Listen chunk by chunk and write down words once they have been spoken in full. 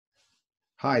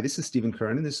Hi, this is Stephen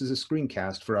Kern, and this is a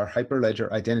screencast for our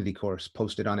Hyperledger Identity course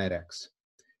posted on edX.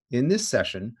 In this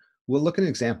session, we'll look at an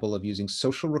example of using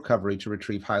social recovery to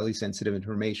retrieve highly sensitive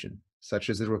information, such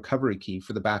as the recovery key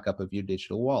for the backup of your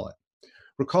digital wallet.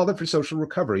 Recall that for social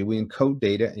recovery, we encode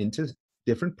data into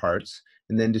different parts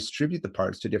and then distribute the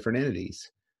parts to different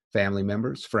entities, family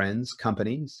members, friends,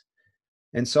 companies,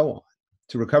 and so on.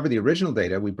 To recover the original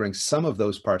data, we bring some of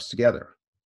those parts together.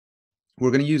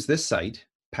 We're going to use this site,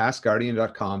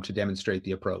 passguardian.com, to demonstrate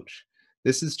the approach.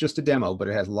 This is just a demo, but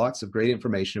it has lots of great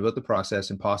information about the process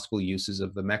and possible uses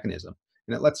of the mechanism,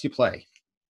 and it lets you play.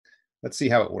 Let's see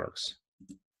how it works.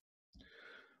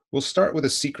 We'll start with a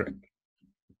secret.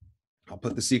 I'll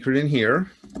put the secret in here.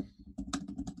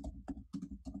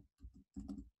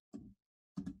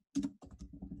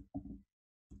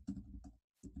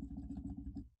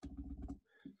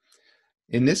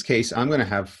 In this case, I'm going to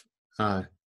have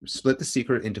split the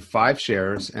secret into 5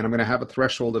 shares, and I'm going to have a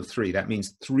threshold of 3. That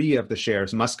means 3 of the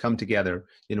shares must come together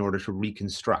in order to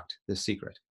reconstruct the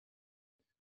secret.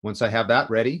 Once I have that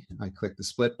ready, I click the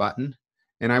split button,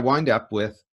 and I wind up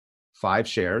with 5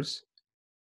 shares,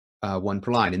 1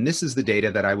 per line. And this is the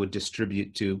data that I would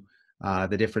distribute to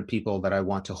the different people that I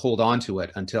want to hold on to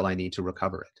it until I need to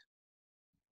recover it.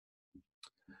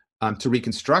 To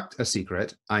reconstruct a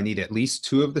secret, I need at least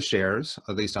 2 of the shares,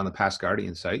 at least on the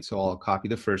passguardian site. So I'll copy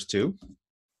the first 2,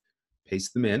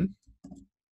 paste them in.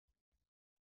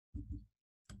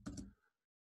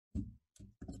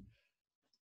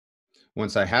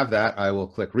 Once I have that, I will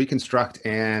click reconstruct,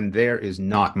 and there is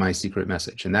not my secret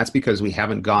message. And that's because we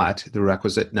haven't got the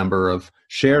requisite number of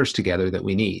shares together that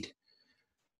we need.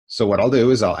 So what I'll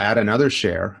do is I'll add another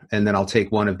share, and then I'll take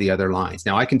one of the other lines.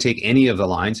 Now I can take any of the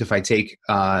lines. If I take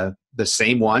the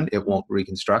same one, it won't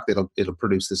reconstruct. It'll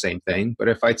produce the same thing. But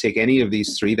if I take any of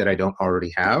these 3 that I don't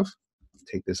already have,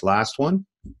 take this last one,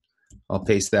 I'll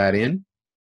paste that in,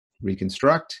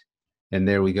 reconstruct, and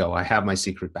there we go. I have my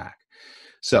secret back.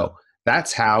 So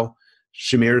that's how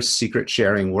Shamir's secret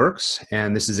sharing works,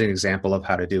 and this is an example of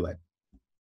how to do it.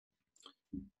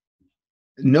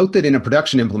 Note that in a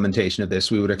production implementation of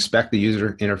this, we would expect the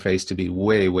user interface to be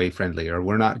way, way friendlier.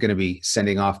 We're not going to be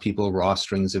sending off people raw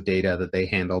strings of data that they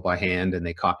handle by hand and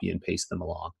they copy and paste them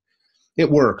along. It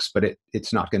works, but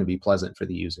it's not going to be pleasant for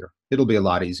the user. It'll be a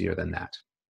lot easier than that.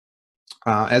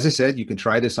 As I said, you can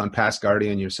try this on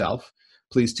passguardian yourself.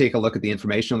 Please take a look at the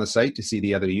information on the site to see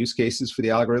the other use cases for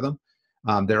the algorithm.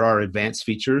 There are advanced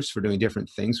features for doing different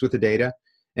things with the data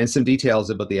and some details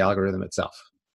about the algorithm itself.